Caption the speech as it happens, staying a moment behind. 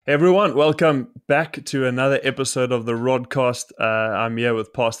Hey everyone, welcome back to another episode of the Rodcast. I'm here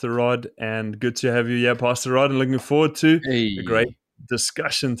with Pastor Rod, and good to have you here, Pastor Rod, and looking forward to a great Hey,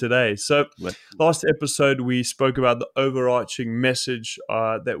 discussion today. So, what? last episode we spoke about the overarching message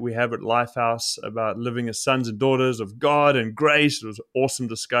that we have at Lifehouse about living as sons and daughters of God and grace. It was an awesome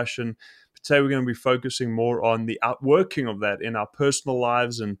discussion. But today we're going to be focusing more on the outworking of that in our personal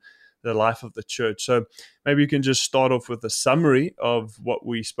lives and the life of the church. So maybe you can just start off with a summary of what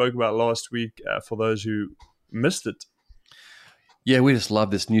we spoke about last week for those who missed it. Yeah, we just love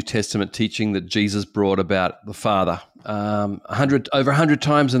this New Testament teaching that Jesus brought about the Father. Over 100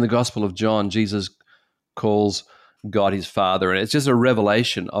 times in the Gospel of John, Jesus calls God his Father, and it's just a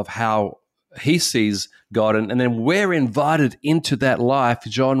revelation of how he sees God, and then we're invited into that life.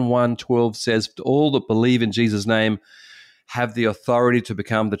 John 1:12 says, "All that believe in Jesus' name have the authority to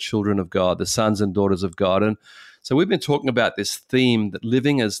become the children of God, the sons and daughters of God." And so we've been talking about this theme that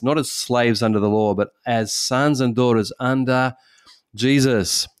living as not as slaves under the law, but as sons and daughters under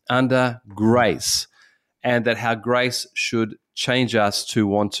Jesus, under grace, and that how grace should change us to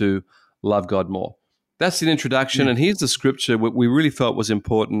want to love God more. That's an introduction. And here's the scripture we really felt was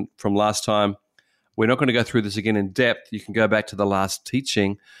important from last time. We're not going to go through this again in depth. You can go back to the last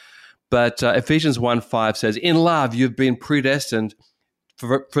teaching. But Ephesians 1:5 says, "In love, you've been predestined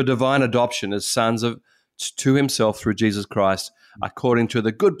for divine adoption as sons of to himself through Jesus Christ, according to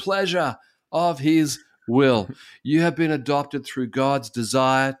the good pleasure of his will." You have been adopted through God's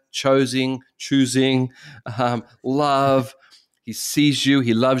desire, choosing, love. He sees you.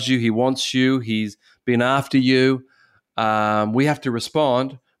 He loves you. He wants you. He's been after you. We have to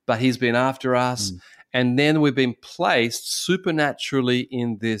respond, but he's been after us. And then we've been placed supernaturally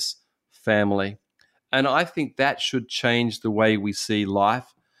in this family. And I think that should change the way we see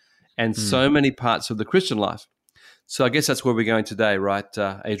life and so many parts of the Christian life. So I guess that's where we're going today, right,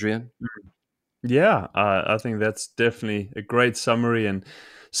 Adrian? Yeah, I think that's definitely a great summary. And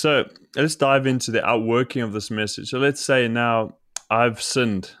so let's dive into the outworking of this message. So let's say now I've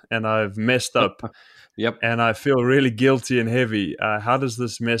sinned and I've messed up Yep. and I feel really guilty and heavy. How does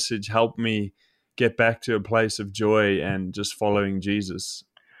this message help me get back to a place of joy and just following Jesus?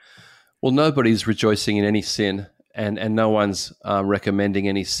 Well, nobody's rejoicing in any sin, and no one's recommending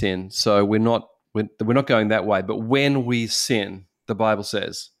any sin. So we're not going that way. But when we sin, the Bible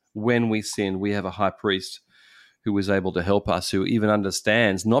says, when we sin, we have a high priest who is able to help us, who even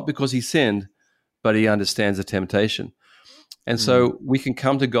understands, not because he sinned, but he understands the temptation. And so we can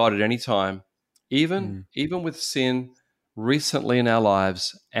come to God at any time, even with sin recently in our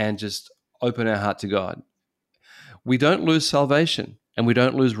lives, and just open our heart to God. We don't lose salvation and we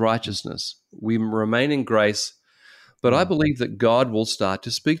don't lose righteousness. We remain in grace, but I believe that God will start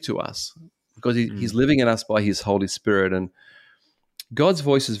to speak to us because he's living in us by his Holy Spirit. And God's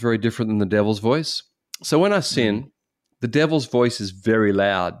voice is very different than the devil's voice. So when I sin, the devil's voice is very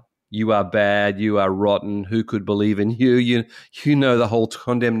loud. You are bad. You are rotten. Who could believe in you? You know the whole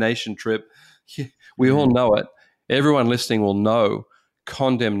condemnation trip. We all know it. Everyone listening will know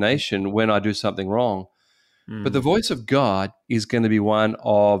condemnation when I do something wrong. But the voice of God is going to be one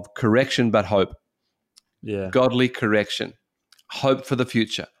of correction, but hope. Yeah. Godly correction, hope for the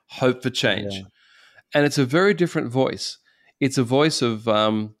future, hope for change. Yeah. And it's a very different voice. It's a voice of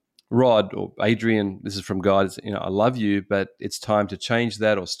Rod or Adrian. This is from God. It's, I love you, but it's time to change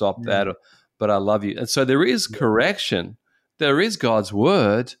that or stop that. But I love you. And so there is correction. There is God's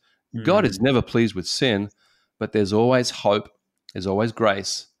word. God is never pleased with sin, but there's always hope. There's always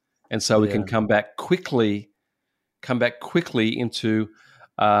grace. And so we can come back quickly into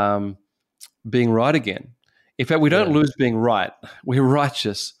being right again. In fact, we don't lose being right. We're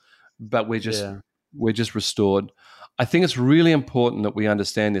righteous, but we're just restored. I think it's really important that we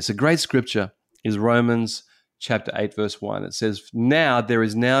understand this. A great scripture is Romans chapter 8, verse 1. It says, "Now there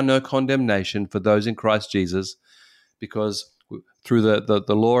is now no condemnation for those in Christ Jesus, because through the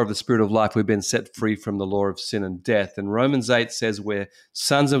law of the Spirit of life, we've been set free from the law of sin and death." And Romans 8 says we're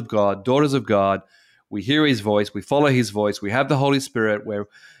sons of God, daughters of God. We hear his voice. We follow his voice. We have the Holy Spirit.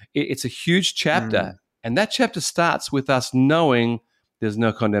 It's a huge chapter. And that chapter starts with us knowing there's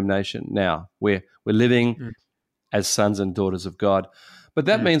no condemnation now. We're living as sons and daughters of God. But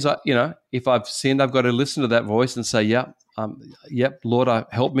that means, if I've sinned, I've got to listen to that voice and say, yep, Lord,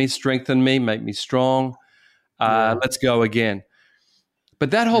 help me, strengthen me, make me strong. Let's go again.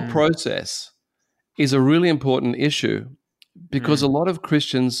 But that whole process is a really important issue because a lot of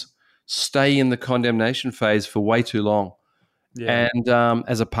Christians stay in the condemnation phase for way too long. Yeah. And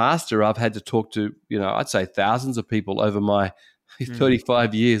as a pastor, I've had to talk to, I'd say thousands of people over my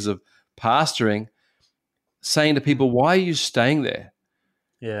 35 years of pastoring, saying to people, why are you staying there?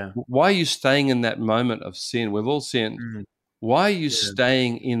 Yeah. Why are you staying in that moment of sin? We've all sinned. Mm. Why are you Yeah.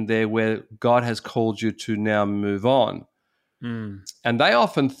 staying in there where God has called you to now move on? Mm. And they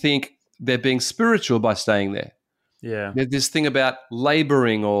often think they're being spiritual by staying there. Yeah. There's this thing about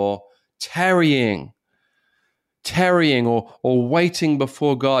laboring or tarrying or waiting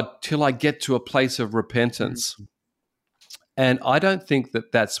before God till I get to a place of repentance. Mm. And I don't think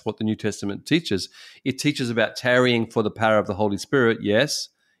that that's what the New Testament teaches. It teaches about tarrying for the power of the Holy Spirit, yes,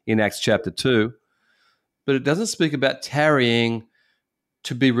 in Acts chapter 2, but it doesn't speak about tarrying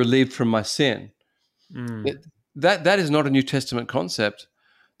to be relieved from my sin. Mm. It, that is not a New Testament concept.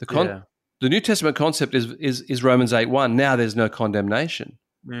 Yeah. The New Testament concept is Romans 8:1. Now there's no condemnation.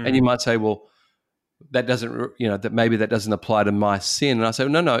 And you Mm. might say, well, that doesn't, that maybe that doesn't apply to my sin. And I say,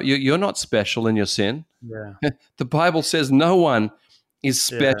 no, you're not special in your sin. Yeah. The Bible says no one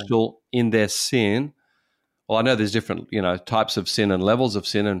is Yeah. special in their sin. Well, I know there's different, types of sin and levels of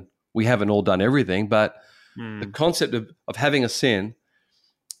sin, and we haven't all done everything, but the Mm. concept of having a sin,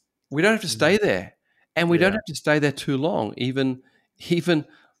 we don't have to stay there. And we don't Yeah. have to stay there too long, even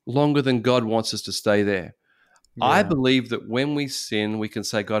longer than God wants us to stay there. I Yeah. believe that when we sin, we can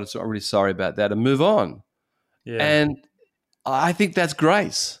say, God, I'm really sorry about that, and move on. Yeah. And I think that's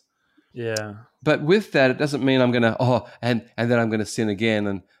grace. Yeah. But with that, it doesn't mean I'm going to, and then I'm going to sin again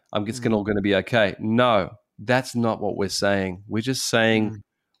and it's all going to be okay. No, that's not what we're saying. We're just saying Mm.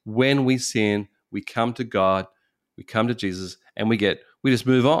 when we sin, we come to God, we come to Jesus, and we just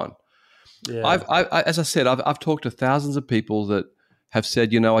move on. Yeah. As I said, I've talked to thousands of people that have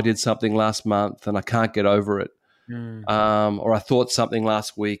said, I did something last month and I can't get over it. Mm. Or I thought something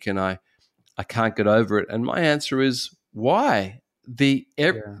last week and I can't get over it. And my answer is, why? The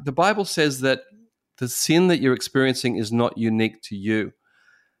Yeah. Bible says that the sin that you're experiencing is not unique to you.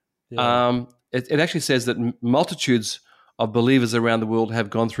 Yeah. It actually says that multitudes of believers around the world have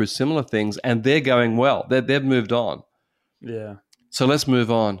gone through similar things and they're going well. They've moved on. Yeah. So let's move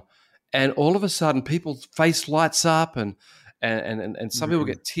on. And all of a sudden, people's face lights up and some people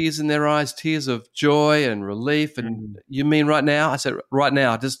get tears in their eyes, tears of joy and relief. And Mm. you mean right now? I said, right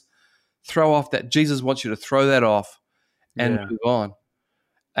now, just throw off that. Jesus wants you to throw that off and Yeah. move on.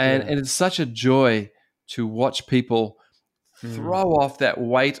 And Yeah. it's such a joy to watch people Mm. throw off that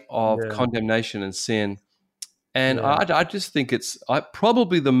weight of Yeah. condemnation and sin. And Yeah. I just think it's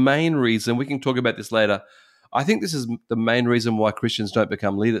probably the main reason, we can talk about this later, I think this is the main reason why Christians don't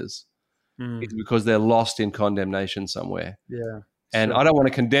become leaders, is Mm. because they're lost in condemnation somewhere. Yeah. And Sure. I don't want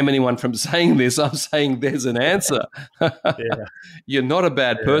to condemn anyone from saying this. I'm saying there's an answer. Yeah. You're not a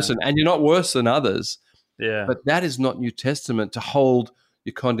bad Yeah. person and you're not worse than others. Yeah. But that is not New Testament to hold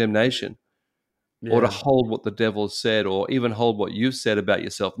your condemnation or to Yeah. hold what the devil has said or even hold what you've said about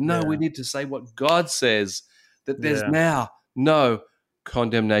yourself. No, we Yeah. need to say what God says, that there's Yeah. now no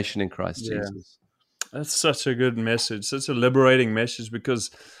condemnation in Christ Yeah. Jesus. That's such a good message, such a liberating message, because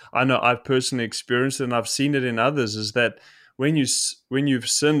I know I've personally experienced it and I've seen it in others, is that when you've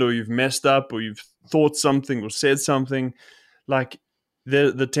sinned or you've messed up or you've thought something or said something, like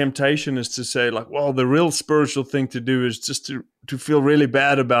the temptation is to say like, well, the real spiritual thing to do is just to feel really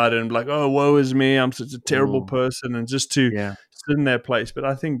bad about it and be like, oh, woe is me, I'm such a terrible person, and just to Yeah. sit in that place. But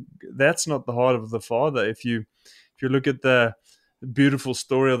I think that's not the heart of the Father. If you look at the beautiful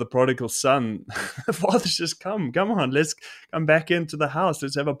story of the prodigal son, the father's just come on, let's come back into the house,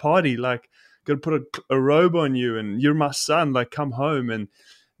 let's have a party, like, gonna put a robe on you and you're my son, like, come home. And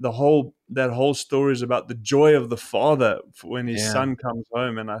that whole story is about the joy of the father when his Yeah. son comes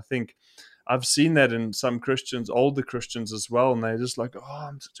home. And I think I've seen that in some Christians, older Christians as well, and they're just like, oh,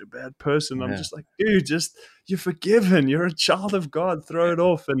 I'm such a bad person. I'm Yeah. just like, dude, just, you're forgiven, you're a child of God, throw it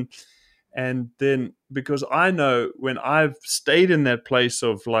off. And then, because I know when I've stayed in that place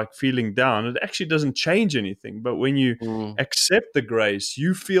of like feeling down, it actually doesn't change anything. But when you accept the grace,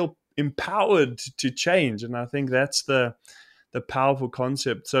 you feel empowered to change. And I think that's the powerful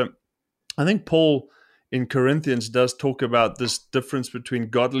concept. So I think Paul in Corinthians does talk about this difference between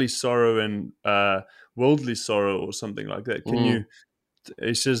godly sorrow and worldly sorrow or something like that.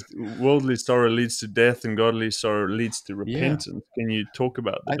 He says worldly sorrow leads to death and godly sorrow leads to repentance. Can you talk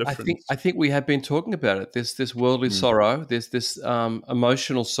about the difference? I think we have been talking about it. This worldly sorrow, this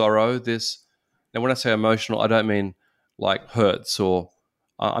emotional sorrow. Now, when I say emotional, I don't mean like hurts or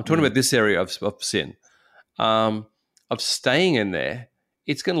I'm talking about this area of sin, of staying in there.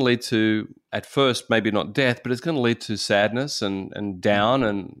 It's going to lead to, at first, maybe not death, but it's going to lead to sadness and down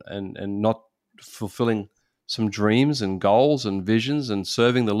and not fulfilling some dreams and goals and visions and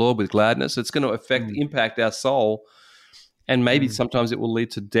serving the Lord with gladness. It's going to impact our soul, and maybe sometimes it will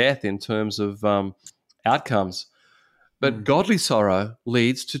lead to death in terms of outcomes. But godly sorrow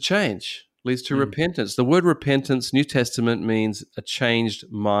leads to change, leads to repentance. The word repentance, New Testament, means a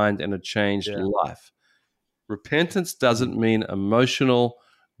changed mind and a changed life. Repentance doesn't mean emotional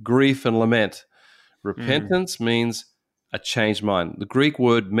grief and lament. Repentance means a changed mind. The Greek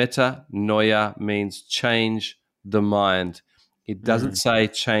word metanoia means change the mind. It doesn't say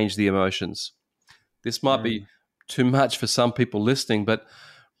change the emotions. This might be too much for some people listening, but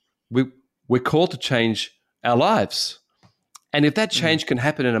we're called to change our lives. And if that change can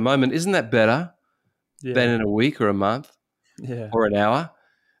happen in a moment, isn't that better than in a week or a month or an hour?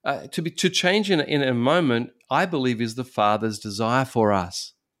 To change in a moment, I believe, is the Father's desire for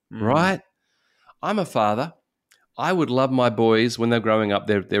us, right? I'm a father. I would love my boys when they're growing up.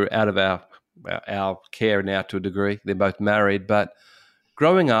 They're out of our care now to a degree. They're both married, but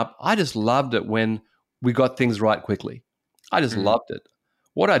growing up, I just loved it when we got things right quickly. I just loved it.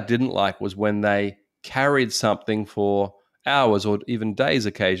 What I didn't like was when they carried something for hours or even days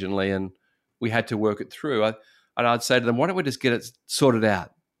occasionally, and we had to work it through. I'd say to them, "Why don't we just get it sorted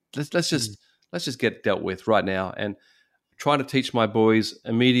out? Let's just get it dealt with right now." And trying to teach my boys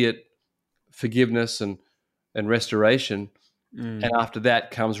immediate forgiveness and restoration, and after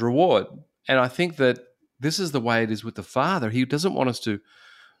that comes reward. And I think that this is the way it is with the Father. He doesn't want us to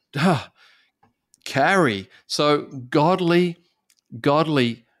carry. So godly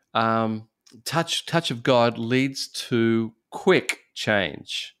touch of God leads to quick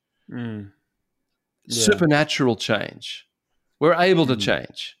change, supernatural change. We're able to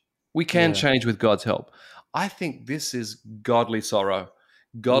change. We can change with God's help. I think this is godly sorrow.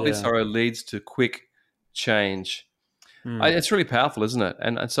 Godly sorrow leads to quick change. It's really powerful, isn't it?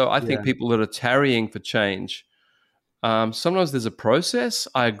 And so I think people that are tarrying for change, sometimes there's a process.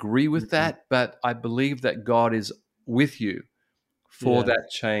 I agree with that, but I believe that God is with you for that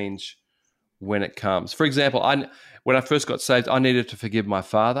change when it comes. For example, when I first got saved, I needed to forgive my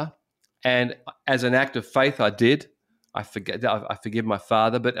father. And as an act of faith, I did. I forgive my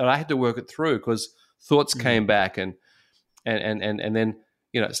father, but I had to work it through because thoughts came back and then,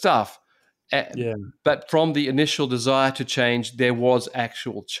 stuff. But from the initial desire to change, there was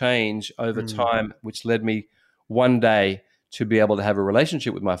actual change over time, which led me one day to be able to have a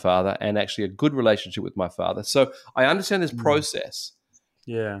relationship with my father, and actually a good relationship with my father. So I understand this process,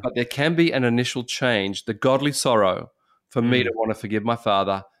 but there can be an initial change. The godly sorrow for me to want to forgive my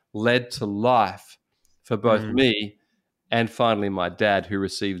father led to life for both me and finally my dad, who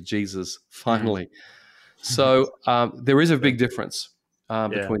received Jesus finally. So there is a big difference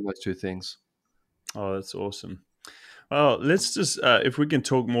between those two things. Oh, that's awesome. Well, let's just, if we can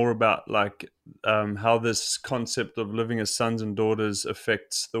talk more about how this concept of living as sons and daughters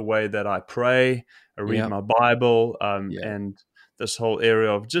affects the way that I pray, I read my Bible, and this whole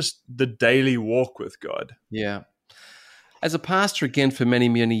area of just the daily walk with God. Yeah. As a pastor, again, for many,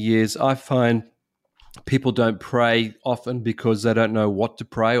 many years, I find people don't pray often because they don't know what to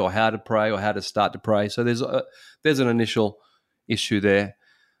pray or how to start to pray. So there's an initial issue there.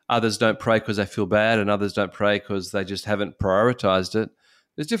 Others don't pray because they feel bad, and others don't pray because they just haven't prioritized it.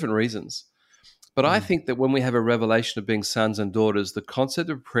 There's different reasons. But I think that when we have a revelation of being sons and daughters, the concept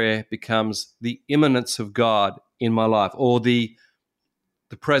of prayer becomes the immanence of God in my life, or the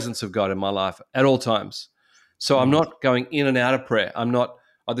presence of God in my life at all times. So I'm not going in and out of prayer. I'm not,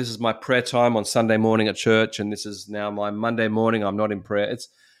 this is my prayer time on Sunday morning at church, and this is now my Monday morning, I'm not in prayer. It's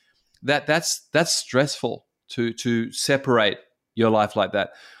that's stressful to separate your life like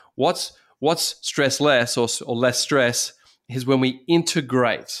that. What's stress less or less stress is when we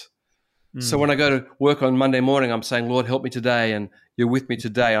integrate. So when I go to work on Monday morning, I'm saying, Lord, help me today, and you're with me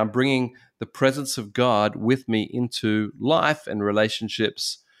today. I'm bringing the presence of God with me into life and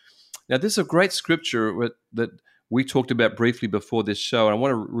relationships. Now, this is a great scripture that we talked about briefly before this show, and I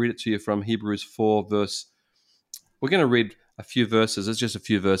want to read it to you from Hebrews 4 verse. We're going to read a few verses. It's just a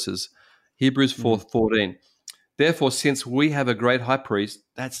few verses. Hebrews 4:14. Therefore, since we have a great high priest,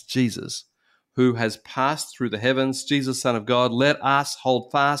 that's Jesus, who has passed through the heavens, Jesus, Son of God, let us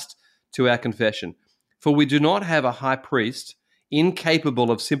hold fast to our confession. For we do not have a high priest incapable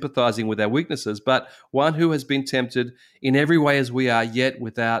of sympathizing with our weaknesses, but one who has been tempted in every way as we are, yet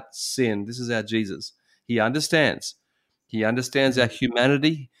without sin. This is our Jesus. He understands. He understands our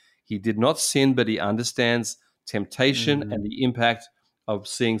humanity. He did not sin, but he understands temptation and the impact of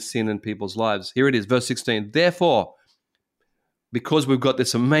seeing sin in people's lives. Here it is, verse 16. Therefore, because we've got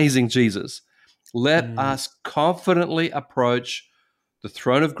this amazing Jesus, let us confidently approach the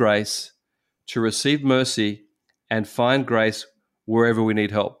throne of grace to receive mercy and find grace wherever we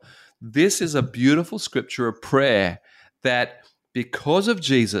need help. This is a beautiful scripture of prayer that because of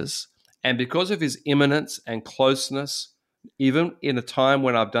Jesus and because of his immanence and closeness Even in a time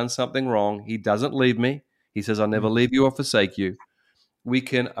when I've done something wrong, he doesn't leave me. He says, I'll never leave you or forsake you. We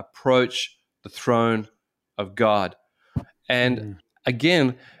can approach the throne of God. And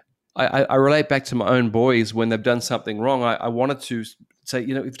again, I relate back to my own boys when they've done something wrong. I wanted to say, if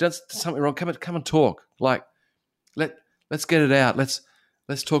you've done something wrong, come and talk. Like, let's get it out. Let's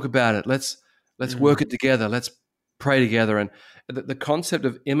talk about it. Let's work it together. Let's pray together. And the concept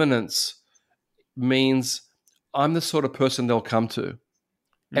of imminence means I'm the sort of person they'll come to.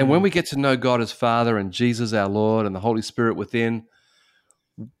 And when we get to know God as Father and Jesus our Lord and the Holy Spirit within,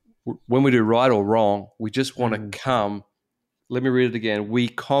 when we do right or wrong, we just want to come. Let me read it again. We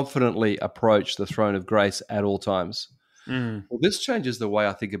confidently approach the throne of grace at all times. Well, this changes the way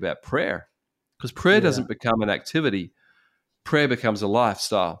I think about prayer, because prayer doesn't become an activity. Prayer becomes a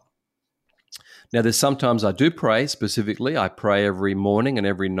lifestyle. Now, there's sometimes I do pray specifically. I pray every morning and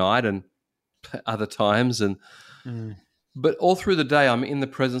every night and other times. But all through the day, I'm in the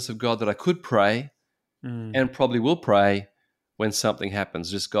presence of God that I could pray and probably will pray when something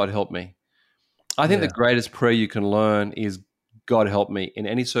happens. Just, God, help me. I think the greatest prayer you can learn is, God, help me. In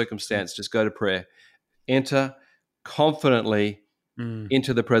any circumstance, just go to prayer. Enter confidently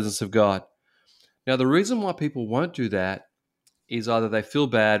into the presence of God. Now, the reason why people won't do that is either they feel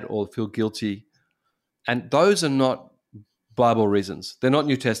bad or feel guilty. And those are not Bible reasons. They're not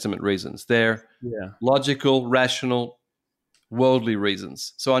New Testament reasons. They're logical, rational, worldly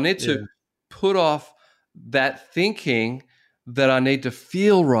reasons. So I need to put off that thinking that I need to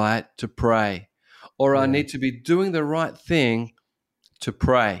feel right to pray, or I need to be doing the right thing to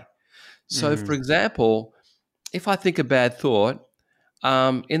pray. So, for example, if I think a bad thought,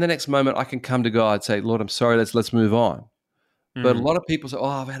 in the next moment I can come to God and say, Lord, I'm sorry, let's move on. But a lot of people say, oh,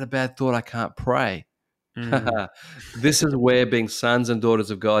 I've had a bad thought, I can't pray. This is where being sons and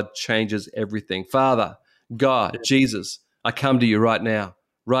daughters of God changes everything. Father, God, Jesus, I come to you right now.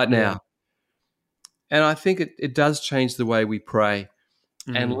 And I think it does change the way we pray.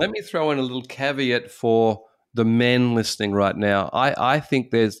 And let me throw in a little caveat for the men listening right now. I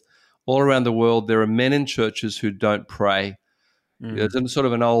think there's, all around the world, there are men in churches who don't pray. There's sort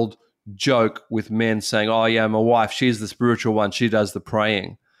of an old joke with men saying, oh, yeah, my wife, she's the spiritual one. She does the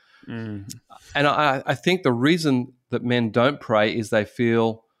praying. And I think the reason that men don't pray is they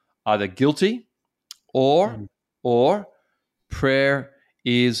feel either guilty or prayer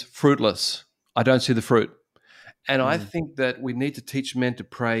is fruitless. I don't see the fruit. And I think that we need to teach men to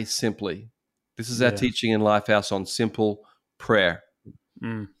pray simply. This is our teaching in Lifehouse on simple prayer.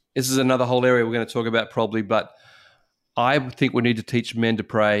 This is another whole area we're going to talk about probably, but I think we need to teach men to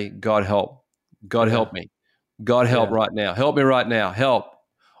pray, God help. God help me. God help right now. Help me right now. Help.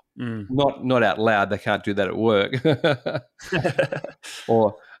 Not out loud. They can't do that at work.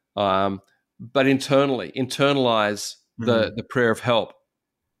 But internally, internalize the prayer of help.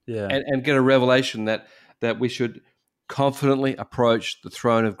 And get a revelation that we should confidently approach the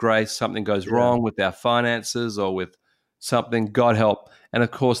throne of grace. Something goes wrong with our finances or with something, God help. And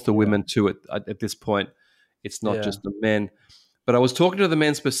of course the women too at this point. It's not just the men. But I was talking to the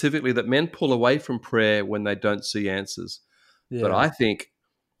men specifically that men pull away from prayer when they don't see answers. But I think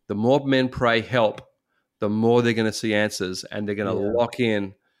the more men pray help, the more they're going to see answers, and they're going to lock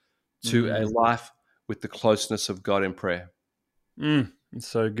in to a life with the closeness of God in prayer. It's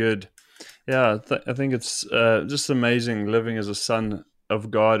so good. Yeah, I think it's just amazing living as a son of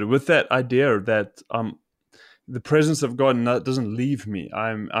God with that idea that the presence of God doesn't leave me.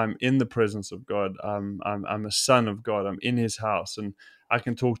 I'm in the presence of God. I'm a son of God. I'm in His house, and I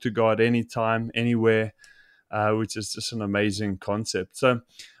can talk to God anytime, anywhere, which is just an amazing concept. So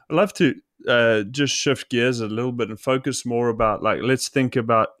I'd love to just shift gears a little bit and focus more about, like, let's think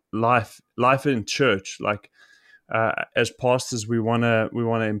about life in church. Like, as pastors, we want to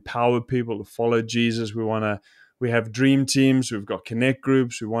empower people to follow Jesus. We have dream teams. We've got connect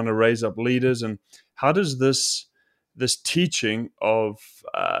groups. We want to raise up leaders. And how does this teaching of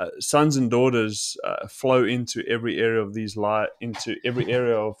sons and daughters flow into every area of into every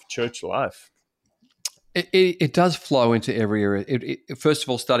area of church life? It does flow into every area. First of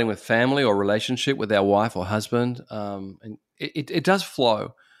all, starting with family or relationship with our wife or husband, and it does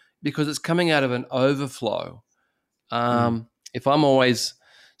flow because it's coming out of an overflow. If I'm always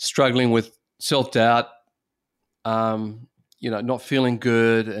struggling with self-doubt, not feeling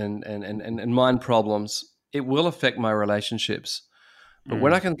good and mind problems, it will affect my relationships. But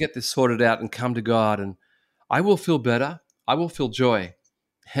when I can get this sorted out and come to God, and I will feel better, I will feel joy.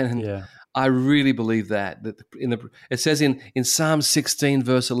 And I really believe that it says in Psalm 16,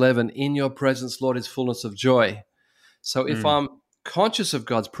 verse 11, in your presence, Lord, is fullness of joy. So if I'm conscious of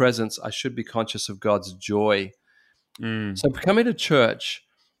God's presence, I should be conscious of God's joy. Mm. So coming to church,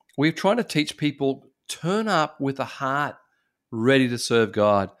 we're trying to teach people, turn up with a heart ready to serve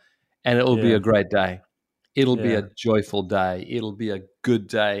God, and it'll be Yeah. a great day. It'll be Yeah. a joyful day. It'll be a good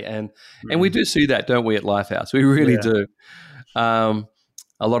day. And we Mm. do see that, don't we, at Lifehouse? We really Yeah. do.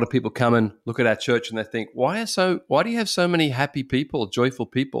 A lot of people come and look at our church and they think, why do you have so many happy people, joyful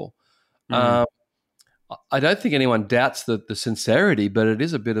people? Mm. I don't think anyone doubts the sincerity, but it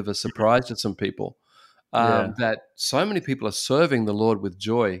is a bit of a surprise to some people Yeah. that so many people are serving the Lord with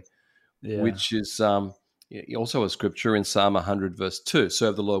joy, Yeah. which is also a scripture in Psalm 100, verse 2,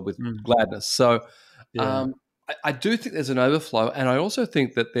 serve the Lord with Mm. gladness. So Yeah. I do think there's an overflow, and I also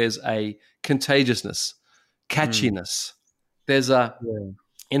think that there's a contagiousness, Mm. catchiness. There's a Yeah.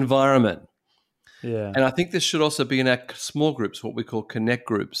 environment. Yeah. And I think this should also be in our small groups, what we call connect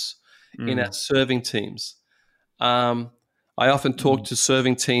groups, in our Mm. serving teams. I often talk Mm. to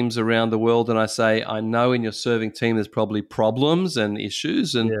serving teams around the world and I say, I know in your serving team there's probably problems and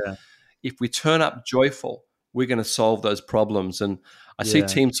issues. And Yeah. if we turn up joyful, we're going to solve those problems. And I see Yeah.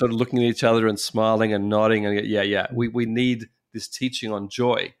 teams sort of looking at each other and smiling and nodding and yeah, Mm. we need this teaching on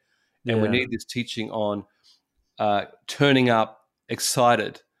joy. And we Yeah. need this teaching on turning up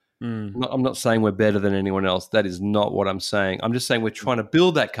excited. Mm. I'm not saying we're better than anyone else. That is not what I'm saying. I'm just saying we're trying to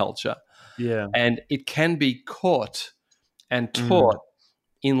build that culture. Yeah. And it can be caught and Mm. taught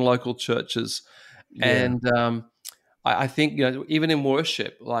in local churches. Yeah. And I think, even in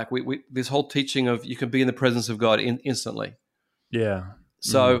worship, like we this whole teaching of you can be in the presence of God instantly. Yeah. Mm.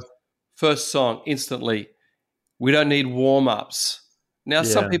 So first song, instantly. We don't need warm-ups. Now,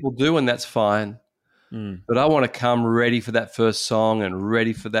 some Yeah. people do, and that's fine. Mm. But I want to come ready for that first song and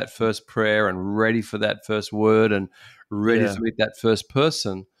ready for that first prayer and ready for that first word and ready Yeah. to meet that first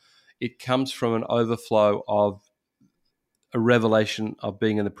person. It comes from an overflow of a revelation of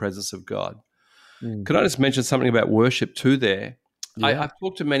being in the presence of God. Mm. Could I just mention something about worship too there? Yeah. I've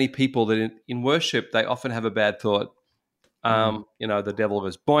talked to many people that in worship, they often have a bad thought. Mm. The devil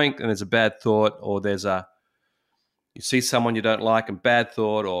goes boink and there's a bad thought, or you see someone you don't like and bad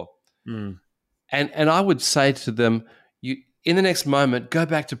thought, or Mm. and I would say to them, you in the next moment, go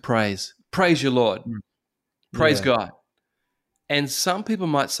back to praise. Praise your Lord. Mm. Praise Yeah. God. And some people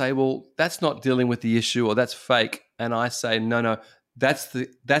might say, well, that's not dealing with the issue or that's fake. And I say, no, that's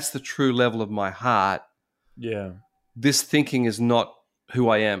the true level of my heart. Yeah. This thinking is not who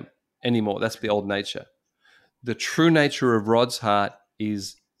I am anymore. That's the old nature. The true nature of Rod's heart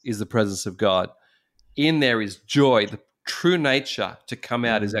is the presence of God. In there is joy. The true nature to come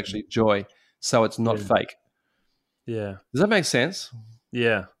out is actually joy. So it's not Yeah. fake. Yeah. Does that make sense?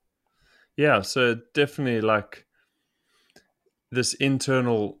 Yeah. Yeah. So definitely like this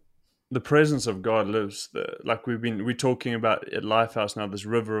the presence of God lives. Like we're talking about at Lifehouse now, this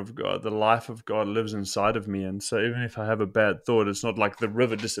river of God, the life of God lives inside of me. And so even if I have a bad thought, it's not like the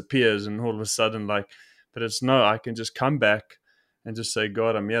river disappears and all of a sudden but it's no, I can just come back and just say,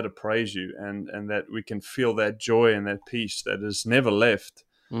 God, I'm here to praise you. And that we can feel that joy and that peace that is never left.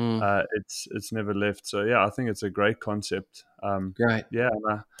 It's never left. So yeah, I think it's a great concept. Great. Yeah.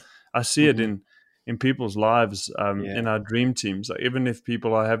 And I see it in people's lives, Yeah. in our dream teams. Like even if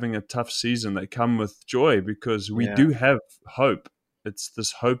people are having a tough season, they come with joy because we Yeah. do have hope. It's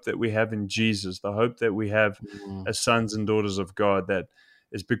this hope that we have in Jesus, the hope that we have as sons and daughters of God, that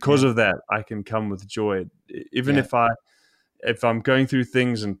is because of that I can come with joy. Even if I'm going through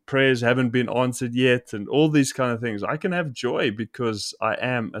things and prayers haven't been answered yet and all these kind of things, I can have joy because I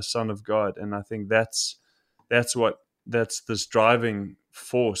am a son of God. And I think that's this driving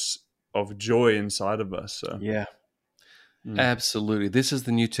force of joy inside of us. So. Yeah. Absolutely. This is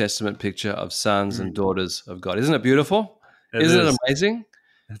the New Testament picture of sons and daughters of God. Isn't it beautiful? Isn't it amazing?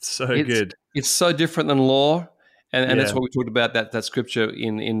 It's so good. It's so different than law. And that's Yeah. what we talked about, that scripture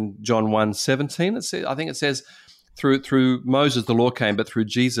in John 1:17. I think it says through Moses the law came, but through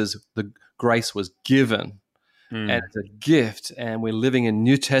Jesus the grace was given. And it's a gift, and we're living in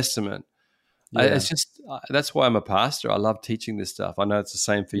New Testament. Yeah. It's just that's why I'm a pastor. I love teaching this stuff. I know it's the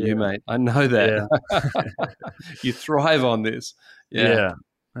same for you, Yeah. mate. I know that. You thrive on this. Yeah,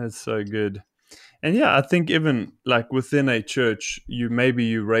 that's so good. And yeah, I think even like within a church, you're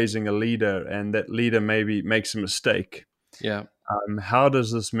raising a leader, and that leader maybe makes a mistake. Yeah. How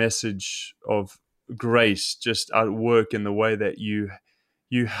does this message of grace just work in the way that you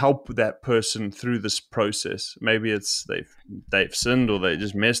help that person through this process? Maybe it's they've sinned or they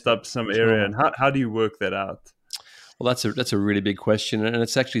just messed up some area, and how do you work that out? Well, that's a really big question, and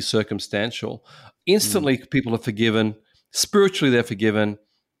it's actually circumstantial. Instantly, people are forgiven. Spiritually, they're forgiven.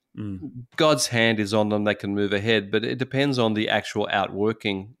 God's hand is on them. They can move ahead, but it depends on the actual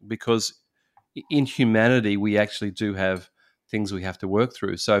outworking, because in humanity, we actually do have things we have to work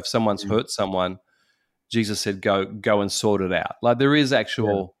through. So if someone's hurt someone, Jesus said, go and sort it out. Like there is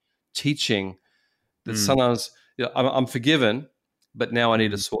actual teaching that sometimes I'm forgiven, but now I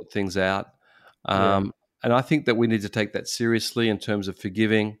need to sort things out. And I think that we need to take that seriously in terms of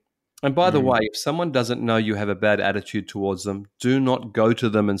forgiving. And by the way, if someone doesn't know you have a bad attitude towards them, do not go to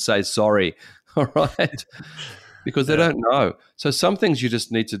them and say sorry, all right? Because they don't know. So some things you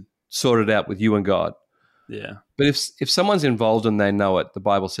just need to sort it out with you and God. Yeah. But if someone's involved and they know it, the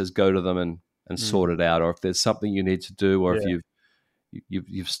Bible says go to them and sort it out. Or if there's something you need to do, or if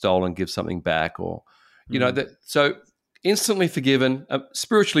you've stolen, give something back, or so instantly forgiven,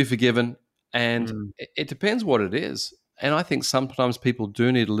 spiritually forgiven, and it depends what it is. And I think sometimes people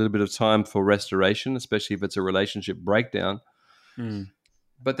do need a little bit of time for restoration, especially if it's a relationship breakdown.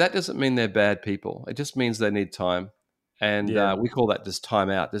 But that doesn't mean they're bad people. It just means they need time, and we call that just time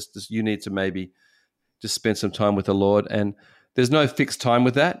out. You need to maybe just spend some time with the Lord, and there's no fixed time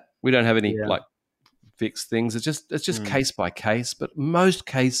with that. We don't have any like fixed things. It's just case by case. But most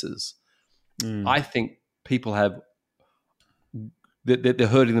cases, I think people have they're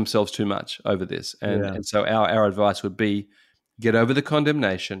hurting themselves too much over this, and so our advice would be get over the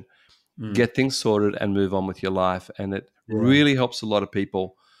condemnation, get things sorted, and move on with your life. And it really helps a lot of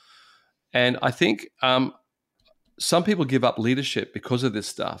people. And I think some people give up leadership because of this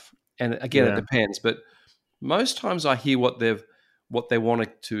stuff. And again, it depends. But most times I hear what they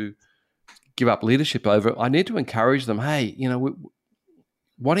wanted to give up leadership over. I need to encourage them. Hey,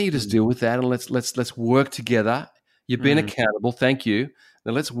 why don't you just deal with that, and let's work together. You've been accountable. Thank you.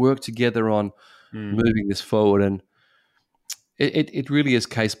 Now let's work together on moving this forward. And it really is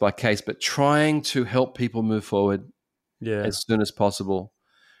case by case, but trying to help people move forward as soon as possible.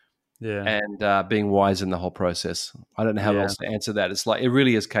 Yeah. And being wise in the whole process. I don't know how else to answer that. It's like it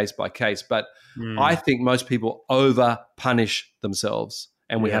really is case by case. But I think most people over punish themselves,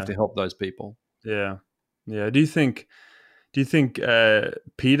 and we have to help those people. Yeah. Yeah. Do you think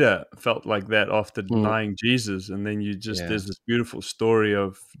Peter felt like that after denying Jesus? And then there's this beautiful story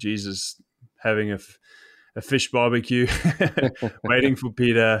of Jesus having a fish barbecue, waiting for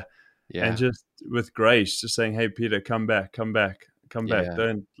Peter, and just with grace, just saying, "Hey, Peter, come back. Don't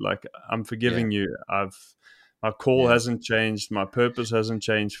I'm forgiving you. My call hasn't changed. My purpose hasn't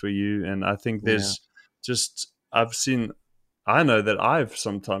changed for you." And I think there's I know that I've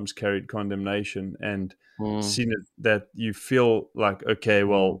sometimes carried condemnation and seen it, that you feel like, okay,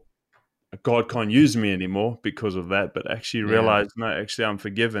 well, God can't use me anymore because of that, but actually realize, no, actually I'm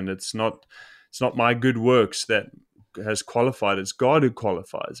forgiven. It's not my good works that has qualified. It's God who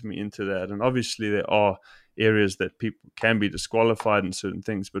qualifies me into that. And obviously there are areas that people can be disqualified in certain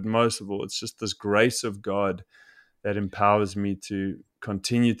things, but most of all, it's just this grace of God that empowers me to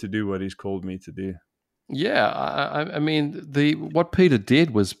continue to do what He's called me to do. Yeah, I mean, what Peter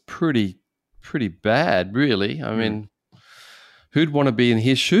did was pretty bad, really. I mean, who'd want to be in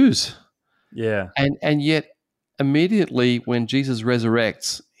his shoes? Yeah, and yet immediately when Jesus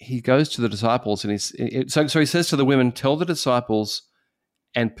resurrects, he goes to the disciples and so he says to the women, "Tell the disciples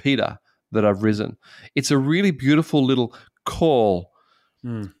and Peter that I've risen." It's a really beautiful little call,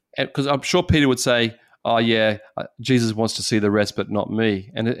 because I'm sure Peter would say, "Oh yeah, Jesus wants to see the rest, but not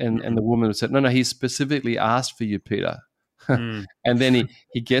me." And the woman would say, "No, he specifically asked for you, Peter." And then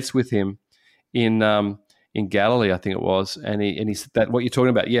he gets with him in Galilee, I think it was, and he said that what you're talking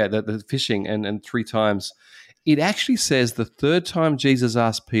about, the fishing, and 3 times. It actually says the 3rd time Jesus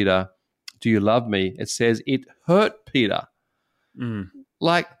asked Peter, "Do you love me?" It says it hurt Peter.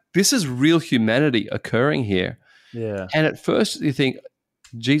 Like, this is real humanity occurring here. Yeah. And at first you think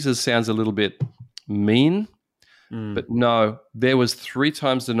Jesus sounds a little bit mean, but no, there was 3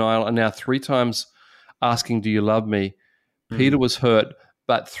 times denial, and now 3 times asking, "Do you love me?" Peter was hurt,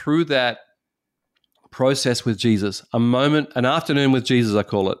 but through that process with Jesus, an afternoon with Jesus, I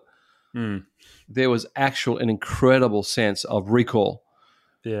call it, there was an incredible sense of recall.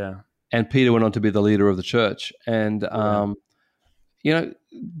 Yeah. And Peter went on to be the leader of the church. And,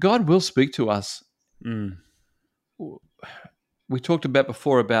 God will speak to us. We talked about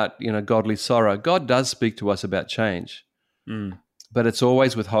before about, godly sorrow. God does speak to us about change, but it's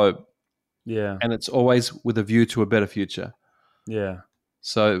always with hope. Yeah. And it's always with a view to a better future. Yeah.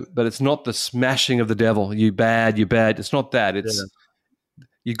 So, but it's not the smashing of the devil. You bad. It's not that. It's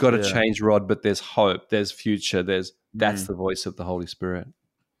you got to change, Rod, but there's hope, there's future, that's the voice of the Holy Spirit.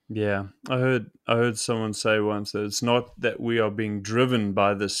 Yeah. I heard someone say once that it's not that we are being driven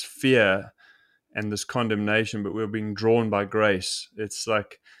by this fear and this condemnation, but we're being drawn by grace. It's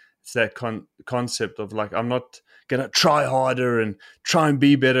like, it's that concept of like, I'm not going to try harder and try and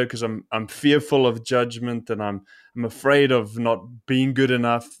be better because I'm fearful of judgment and I'm afraid of not being good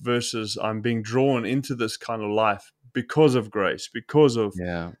enough, versus I'm being drawn into this kind of life because of grace, because of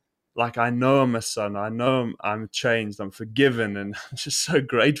like, I know I'm a son, I know I'm changed, I'm forgiven, and I'm just so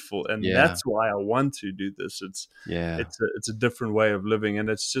grateful. And that's why I want to do this. It's a different way of living, and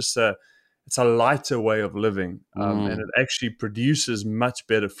it's just a lighter way of living, and it actually produces much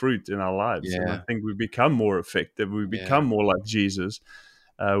better fruit in our lives. And I think we become more effective. We become more like Jesus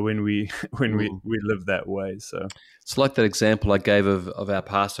when we live that way. So it's like that example I gave of our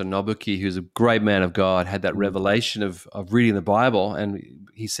pastor Nobuki, who's a great man of God, had that revelation of reading the Bible, and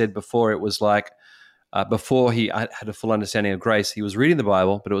he said before it was like before he had a full understanding of grace, he was reading the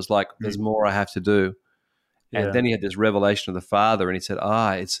Bible, but it was like there's more I have to do, and then he had this revelation of the Father, and he said,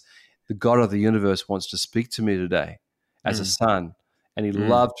 it's the God of the universe wants to speak to me today as a son. And he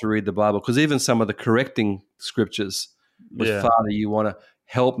loved to read the Bible, because even some of the correcting scriptures was, Father, you want to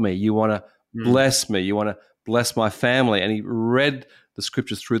help me. You want to bless me. You want to bless my family. And he read the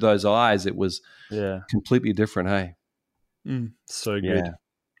scriptures through those eyes. It was completely different, hey? So good. Yeah.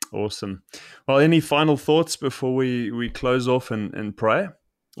 Awesome. Well, any final thoughts before we close off and pray?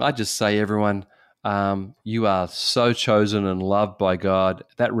 I just say, everyone, you are so chosen and loved by God.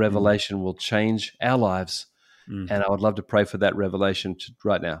 That revelation will change our lives. And I would love to pray for that revelation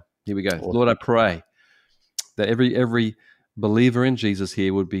right now. Here we go. Awesome. Lord, I pray that every believer in Jesus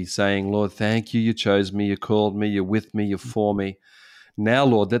here would be saying, Lord, thank you. You chose me. You called me. You're with me. You're for me. Now,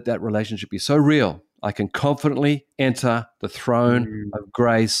 Lord, that relationship be so real, I can confidently enter the throne of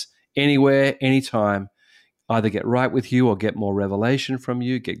grace anywhere, anytime. Either get right with you or get more revelation from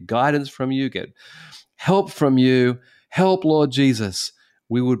you, get guidance from you, get help from you. Help, Lord Jesus.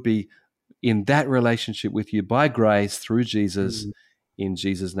 We would be in that relationship with you by grace through Jesus. In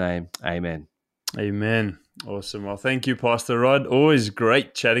Jesus' name, amen. Amen. Awesome. Well, thank you, Pastor Rod. Always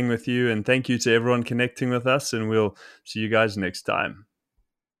great chatting with you. And thank you to everyone connecting with us. And we'll see you guys next time.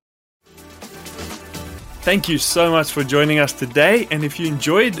 Thank you so much for joining us today. And if you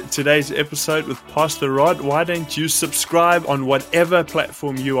enjoyed today's episode with Pastor Rod, why don't you subscribe on whatever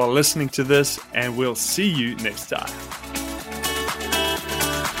platform you are listening to this, and we'll see you next time.